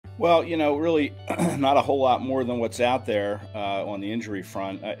Well, really not a whole lot more than what's out there on the injury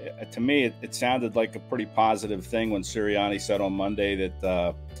front. To me, it sounded like a pretty positive thing when Sirianni said on Monday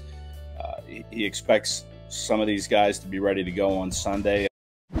that he expects some of these guys to be ready to go on Sunday.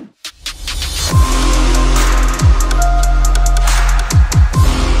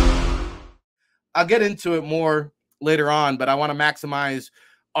 I'll get into it more later on, but I want to maximize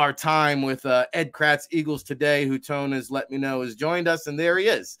our time with Ed Kracz, Eagles Today, who Tone has let me know has joined us, and there he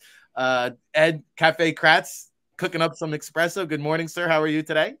is. Ed, Cafe Kracz, cooking up some espresso. Good morning, sir. How are you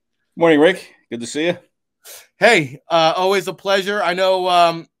today? Morning, Rick. Good to see you. Hey, always a pleasure. I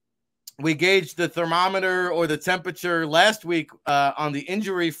know we gauged the thermometer or the temperature last week on the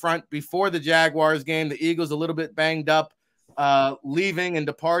injury front before the Jaguars game. The Eagles a little bit banged up, leaving and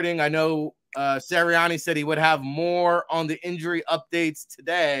departing. I know Sirianni said he would have more on the injury updates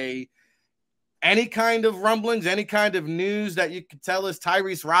today. Any kind of rumblings, any kind of news that you could tell us?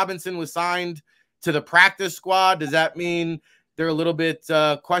 Tyrese Robinson was signed to the practice squad. Does that mean they're a little bit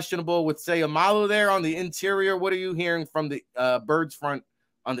questionable with, say, Amalu there on the interior? What are you hearing from the Birds front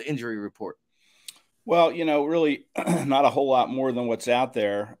on the injury report? Well, really not a whole lot more than what's out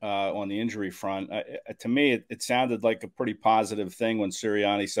there on the injury front. To me, it sounded like a pretty positive thing when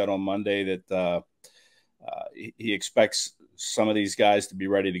Sirianni said on Monday that he expects some of these guys to be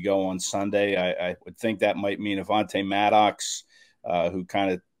ready to go on Sunday. I would think that might mean Devonta Maddox, who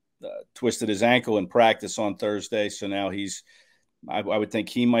kind of twisted his ankle in practice on Thursday. So now I would think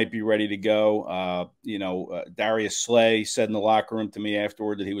he might be ready to go. Darius Slay said in the locker room to me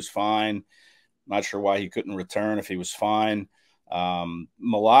afterward that he was fine. Not sure why he couldn't return if he was fine.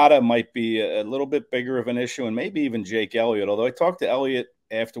 Mulata might be a little bit bigger of an issue, and maybe even Jake Elliott. Although I talked to Elliott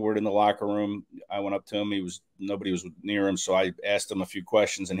afterward in the locker room, I went up to him. Nobody was near him, so I asked him a few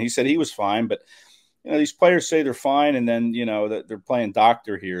questions, and he said he was fine. But these players say they're fine, and then they're playing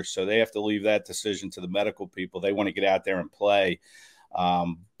doctor here, so they have to leave that decision to the medical people. They want to get out there and play,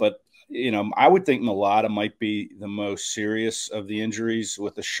 but I would think Mulata might be the most serious of the injuries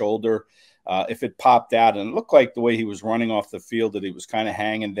with the shoulder. If it popped out, and it looked like the way he was running off the field that he was kind of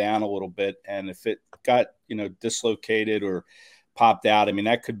hanging down a little bit, and if it got dislocated or popped out, I mean,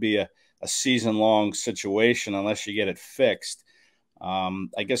 that could be a season-long situation unless you get it fixed.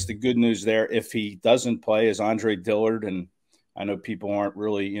 I guess the good news there, if he doesn't play, is Andre Dillard, and I know people aren't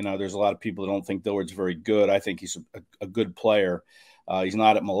really, there's a lot of people that don't think Dillard's very good. I think he's a good player. He's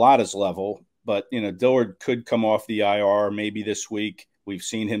not at Mulata's level, but Dillard could come off the IR maybe this week. We've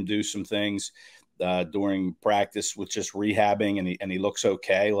seen him do some things during practice with just rehabbing, and he looks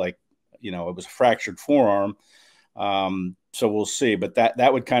okay. Like, it was a fractured forearm. So we'll see. But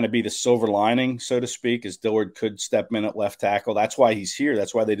that would kind of be the silver lining, so to speak, is Dillard could step in at left tackle. That's why he's here.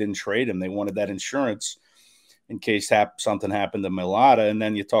 That's why they didn't trade him. They wanted that insurance in case something happened to Mulata. And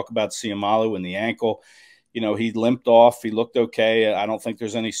then you talk about Amalu and the ankle. He limped off. He looked okay. I don't think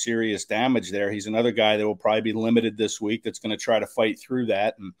there's any serious damage there. He's another guy that will probably be limited this week that's going to try to fight through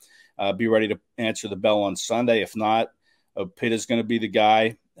that and be ready to answer the bell on Sunday. If not, Pitt is going to be the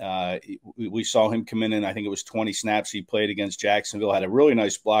guy. We saw him come in, and I think it was 20 snaps he played against Jacksonville. Had a really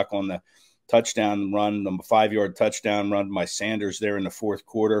nice block on the touchdown run, the 5-yard touchdown run by Sanders there in the fourth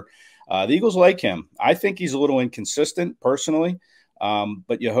quarter. The Eagles like him. I think he's a little inconsistent personally,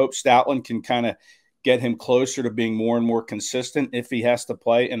 but you hope Stoutland can kind of get him closer to being more and more consistent if he has to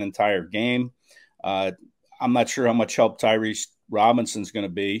play an entire game. I'm not sure how much help Tyrese Robinson's going to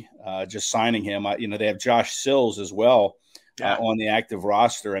be just signing him. They have Josh Sills as well on the active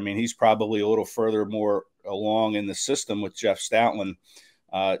roster. I mean, he's probably a little further more along in the system with Jeff Stoutland.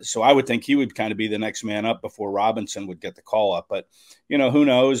 So I would think he would kind of be the next man up before Robinson would get the call up. But, who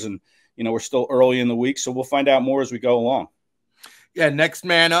knows? And, we're still early in the week, so we'll find out more as we go along. Yeah, next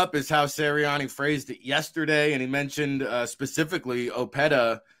man up is how Sirianni phrased it yesterday, and he mentioned specifically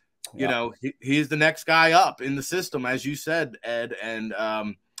Opeta. He's the next guy up in the system, as you said, Ed, and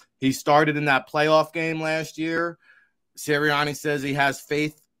he started in that playoff game last year. Sirianni says he has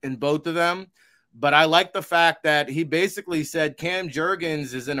faith in both of them, but I like the fact that he basically said Cam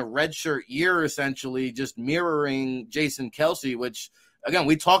Jurgens is in a redshirt year, essentially just mirroring Jason Kelce, which, again,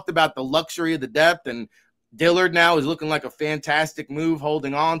 we talked about the luxury of the depth, and Dillard now is looking like a fantastic move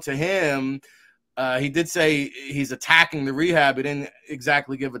holding on to him. He did say he's attacking the rehab. He didn't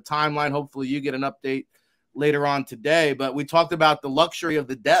exactly give a timeline. Hopefully you get an update later on today. But we talked about the luxury of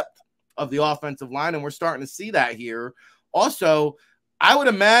the depth of the offensive line, and we're starting to see that here. Also, I would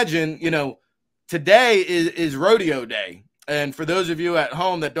imagine, today is rodeo day. And for those of you at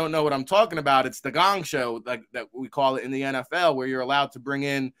home that don't know what I'm talking about, it's the gong show that we call it in the NFL, where you're allowed to bring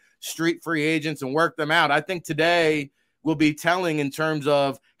in street free agents and work them out. I think today will be telling in terms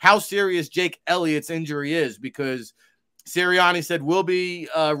of how serious Jake Elliott's injury is, because Sirianni said we'll be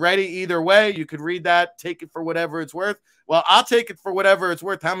ready either way. You could read that, take it for whatever it's worth. Well, I'll take it for whatever it's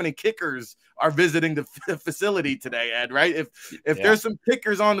worth. How many kickers are visiting the facility today, Ed, right? If there's some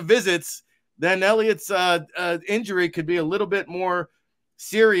kickers on the visits, then Elliott's injury could be a little bit more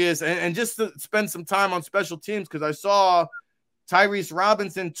serious. And just to spend some time on special teams, because I saw Tyrese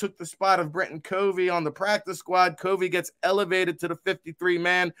Robinson took the spot of Brenton Covey on the practice squad. Covey gets elevated to the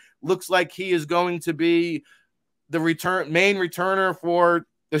 53-man. Looks like he is going to be the main returner for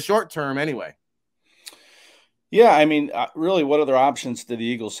the short term anyway. Yeah, I mean, really, what other options do the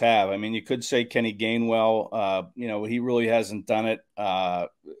Eagles have? I mean, you could say Kenny Gainwell. He really hasn't done it. But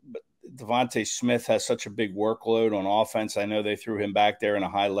Devonta Smith has such a big workload on offense. I know they threw him back there in a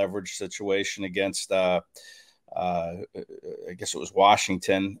high leverage situation against I guess it was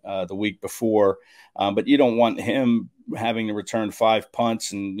Washington the week before. But you don't want him having to return 5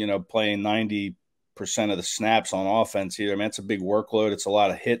 punts and, playing 90% of the snaps on offense either. I mean, it's a big workload. It's a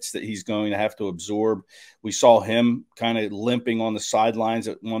lot of hits that he's going to have to absorb. We saw him kind of limping on the sidelines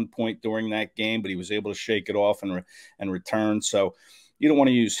at one point during that game, but he was able to shake it off and return. So you don't want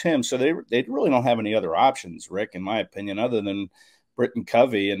to use him. So they really don't have any other options, Rick, in my opinion, other than Britton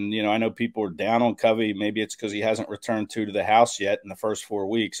Covey. And, I know people are down on Covey. Maybe it's because he hasn't returned to the house yet in the first 4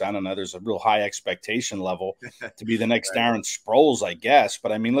 weeks. I don't know. There's a real high expectation level to be the next Right. Darren Sproles, I guess.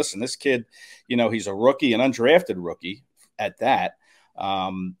 But, I mean, listen, this kid, he's a rookie, an undrafted rookie at that,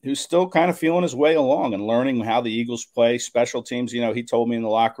 who's still kind of feeling his way along and learning how the Eagles play special teams. He told me in the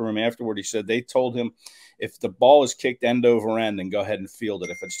locker room afterward, he said they told him if the ball is kicked end over end, then go ahead and field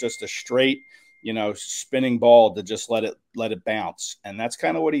it. If it's just a straight spinning ball, to just let it bounce. And that's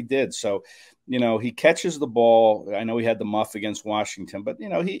kind of what he did. So, he catches the ball. I know he had the muff against Washington, but,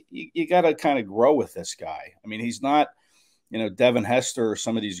 you got to kind of grow with this guy. I mean, he's not, Devin Hester or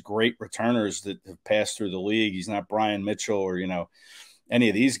some of these great returners that have passed through the league. He's not Brian Mitchell or, any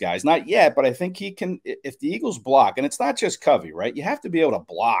of these guys. Not yet, but I think he can, if the Eagles block, and it's not just Covey, right? You have to be able to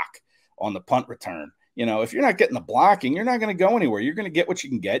block on the punt return. If you're not getting the blocking, you're not going to go anywhere. You're going to get what you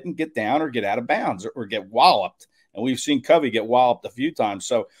can get and get down or get out of bounds or get walloped. And we've seen Covey get walloped a few times.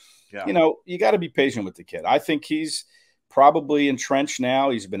 So, you got to be patient with the kid. I think he's probably entrenched now.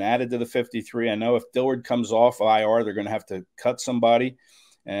 He's been added to the 53. I know if Dillard comes off IR, they're going to have to cut somebody.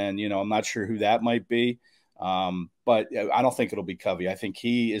 And, I'm not sure who that might be. But I don't think it'll be Covey. I think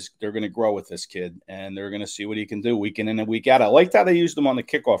they're going to grow with this kid, and they're going to see what he can do week in and week out. I liked how they used him on the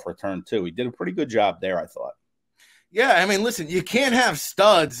kickoff return too. He did a pretty good job there, I thought. Yeah, I mean, listen, you can't have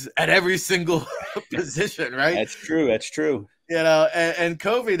studs at every single position, right? That's true. That's true. And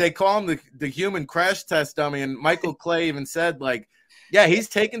Covey, they call him the human crash test dummy. And Michael Clay even said, he's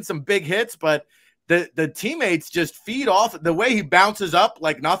taking some big hits, but the teammates just feed off the way he bounces up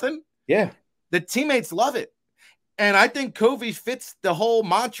like nothing. Yeah. The teammates love it. And I think Covey fits the whole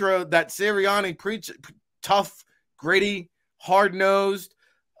mantra that Sirianni preached: tough, gritty, hard-nosed,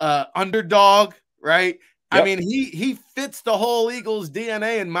 underdog, right? Yep. I mean, he fits the whole Eagles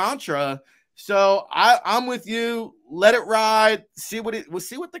DNA and mantra. So I'm with you. Let it ride. We'll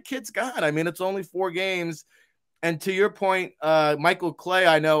see what the kid's got. I mean, it's only 4 games. And to your point, Michael Clay,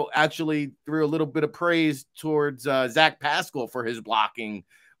 I know, actually threw a little bit of praise towards Zach Pascal for his blocking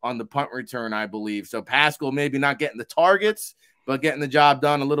on the punt return, I believe. So Pascal maybe not getting the targets, but getting the job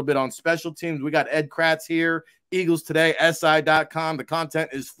done a little bit on special teams. We got Ed Kracz here, Eagles Today, SI.com. The content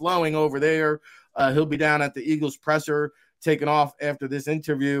is flowing over there. He'll be down at the Eagles presser, taking off after this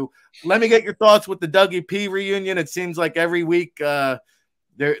interview. Let me get your thoughts with the Dougie P reunion. It seems like every week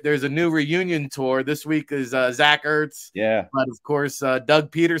there's a new reunion tour. This week is Zach Ertz. Yeah. But, of course,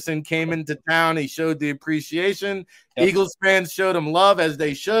 Doug Peterson came into town. He showed the appreciation. Yep. Eagles fans showed him love, as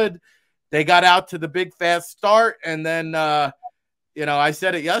they should. They got out to the big, fast start. And then, I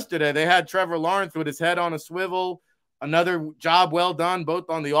said it yesterday. They had Trevor Lawrence with his head on a swivel. Another job well done, both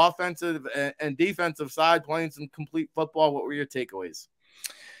on the offensive and defensive side, playing some complete football. What were your takeaways?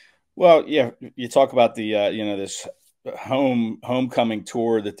 Well, yeah, you talk about the, this homecoming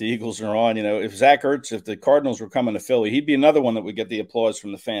tour that the Eagles are on. If Zach Ertz, if the Cardinals were coming to Philly, he'd be another one that would get the applause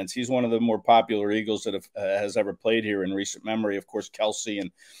from the fans. He's one of the more popular Eagles that has ever played here in recent memory. Of course, Kelsey and,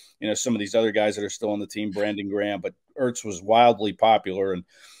 some of these other guys that are still on the team, Brandon Graham, but Ertz was wildly popular. And,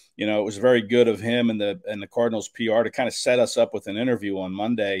 it was very good of him and the Cardinals PR to kind of set us up with an interview on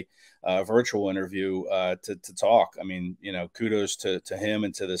Monday, a virtual interview to talk. I mean, kudos to him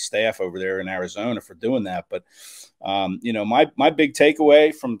and to the staff over there in Arizona for doing that. But, my big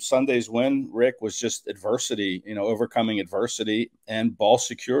takeaway from Sunday's win, Rick, was just adversity, overcoming adversity and ball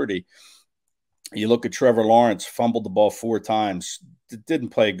security. You look at Trevor Lawrence, fumbled the ball 4 times, didn't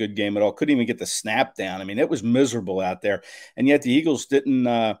play a good game at all, couldn't even get the snap down. I mean, it was miserable out there. And yet the Eagles didn't,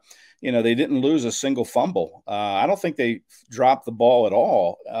 they didn't lose a single fumble. I don't think they dropped the ball at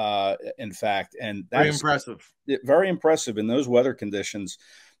all, in fact. And that's very impressive in those weather conditions.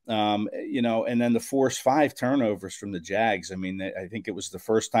 And then the forced 5 turnovers from the Jags. I mean, I think it was the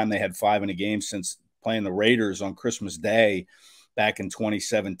first time they had 5 in a game since playing the Raiders on Christmas Day back in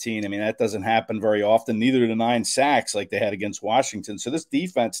 2017. I mean, that doesn't happen very often, neither do the 9 sacks like they had against Washington. So this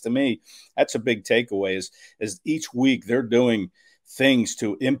defense, to me, that's a big takeaway is each week they're doing things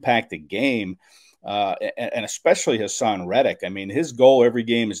to impact the game, and especially Hassan Reddick. I mean, his goal every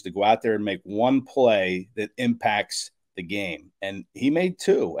game is to go out there and make one play that impacts the game. And he made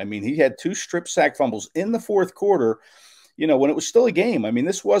 2. I mean, he had 2 strip sack fumbles in the fourth quarter, when it was still a game. I mean,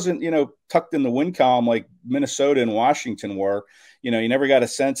 this wasn't, tucked in the win column like Minnesota and Washington were. You never got a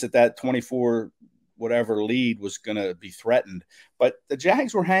sense that 24 whatever lead was going to be threatened. But the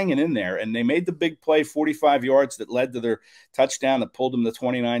Jags were hanging in there, and they made the big play, 45 yards, that led to their touchdown that pulled them to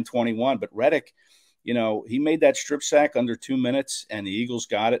 29-21. But Reddick, he made that strip sack under 2 minutes, and the Eagles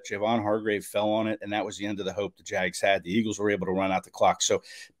got it. Javon Hargrave fell on it, and that was the end of the hope the Jags had. The Eagles were able to run out the clock. So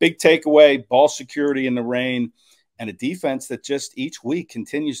big takeaway, ball security in the rain, and a defense that just each week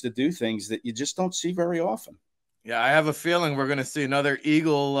continues to do things that you just don't see very often. Yeah, I have a feeling we're going to see another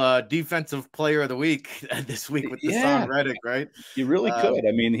Eagle defensive player of the week this week with Hassan Reddick, right? You really could.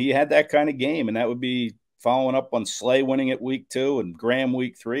 I mean, he had that kind of game, and that would be following up on Slay winning it week 2 and Graham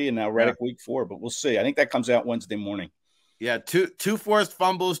week 3 and now Reddick week 4. But we'll see. I think that comes out Wednesday morning. Yeah, two forced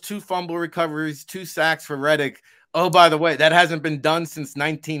fumbles, 2 fumble recoveries, 2 sacks for Reddick. Oh, by the way, that hasn't been done since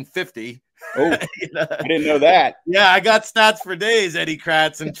 1950. Oh, I didn't know that. Yeah, I got stats for days, Eddie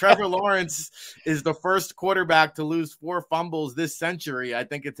Kracz. And Trevor Lawrence is the first quarterback to lose 4 fumbles this century. I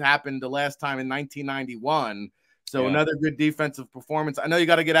think it's happened the last time in 1991. So another good defensive performance. I know you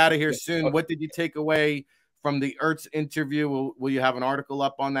got to get out of here soon. What did you take away from the Ertz interview? Will you have an article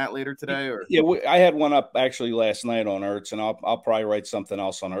up on that later today? Or I had one up actually last night on Ertz, and I'll probably write something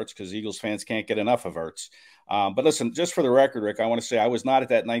else on Ertz because Eagles fans can't get enough of Ertz. But listen, just for the record, Rick, I want to say I was not at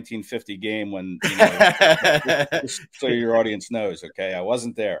that 1950 game when, just so your audience knows, okay? I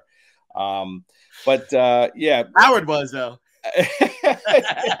wasn't there. Howard was, though.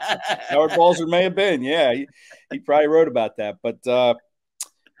 Howard Balzer may have been. Yeah, he probably wrote about that. But,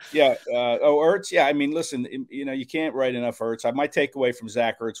 Ertz, I mean, listen, you can't write enough Ertz. My takeaway from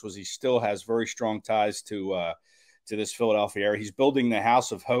Zach Ertz was he still has very strong ties to this Philadelphia area. He's building the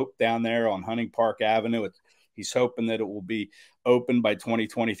House of Hope down there on Hunting Park Avenue. He's hoping that it will be open by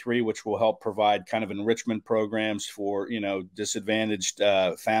 2023, which will help provide kind of enrichment programs for, disadvantaged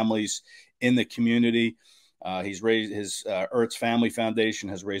families in the community. He's raised his Ertz Family Foundation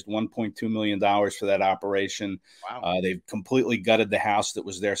has raised $1.2 million for that operation. Wow. They've completely gutted the house that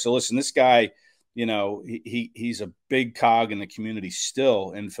was there. So listen, this guy, he's a big cog in the community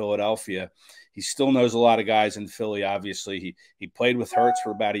still in Philadelphia. He still knows a lot of guys in Philly. Obviously, he played with Hurts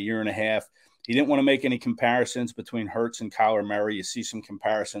for about 1.5 years. He didn't want to make any comparisons between Hurts and Kyler Murray. You see some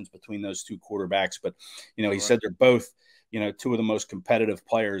comparisons between those 2 quarterbacks, but he said they're both 2 of the most competitive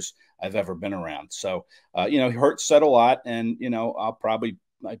players I've ever been around. So Hurts said a lot, and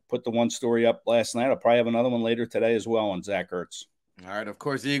I put the one story up last night. I'll probably have another one later today as well on Zach Ertz. All right, of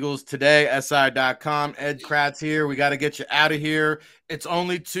course, Eagles today, SI.com. Ed Kracz here. We got to get you out of here. It's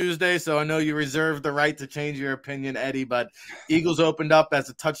only Tuesday, so I know you reserve the right to change your opinion, Eddie, but Eagles opened up as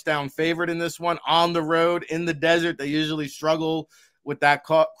a touchdown favorite in this one on the road in the desert. They usually struggle with that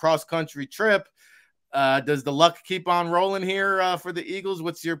cross-country trip. Does the luck keep on rolling here for the Eagles?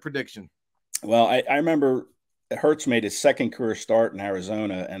 What's your prediction? Well, I remember Hurts made his second career start in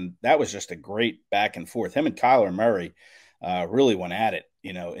Arizona, and that was just a great back and forth. Him and Kyler Murray really went at it,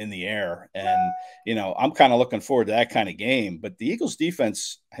 in the air. And, I'm kind of looking forward to that kind of game. But the Eagles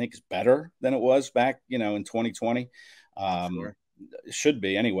defense, I think, is better than it was back, in 2020. Sure. It should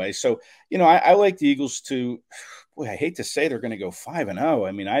be anyway. So, I like the Eagles to – boy, I hate to say they're going to go 5-0.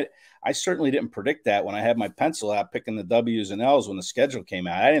 I mean, I certainly didn't predict that when I had my pencil out picking the W's and L's when the schedule came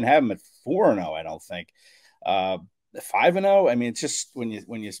out. I didn't have them at 4-0, I don't think. 5-0, I mean, it's just when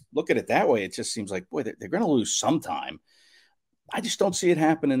you look at it that way, it just seems like, boy, they're going to lose sometime. I just don't see it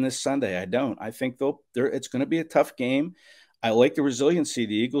happening this Sunday. I don't. I think it's going to be a tough game. I like the resiliency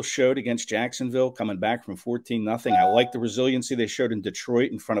the Eagles showed against Jacksonville coming back from 14-0. I like the resiliency they showed in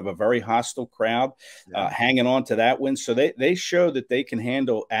Detroit in front of a very hostile crowd, hanging on to that win. So they show that they can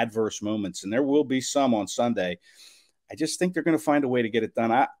handle adverse moments, and there will be some on Sunday. I just think they're going to find a way to get it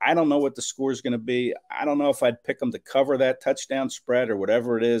done. I don't know what the score is going to be. I don't know if I'd pick them to cover that touchdown spread or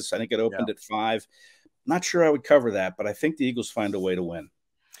whatever it is. I think it opened at 5. Not sure I would cover that, but I think the Eagles find a way to win.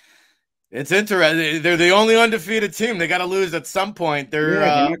 It's interesting. They're the only undefeated team. They got to lose at some point. They're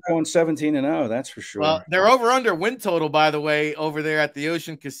not going 17-0. That's for sure. Well, their over/under win total, by the way, over there at the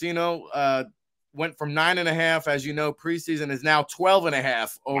Ocean Casino, went from 9.5, as you know, preseason is now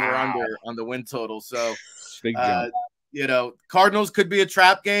 12.5 over/under on the win total. So, big jump. Cardinals could be a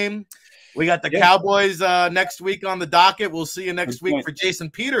trap game. We got the Cowboys next week on the docket. We'll see you next week for Jason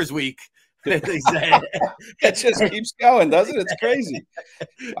Peters week. They say. It just keeps going, doesn't it? It's crazy.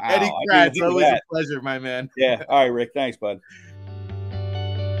 Wow, Eddie Kracz, always a pleasure, my man. Yeah. All right, Rick. Thanks, bud.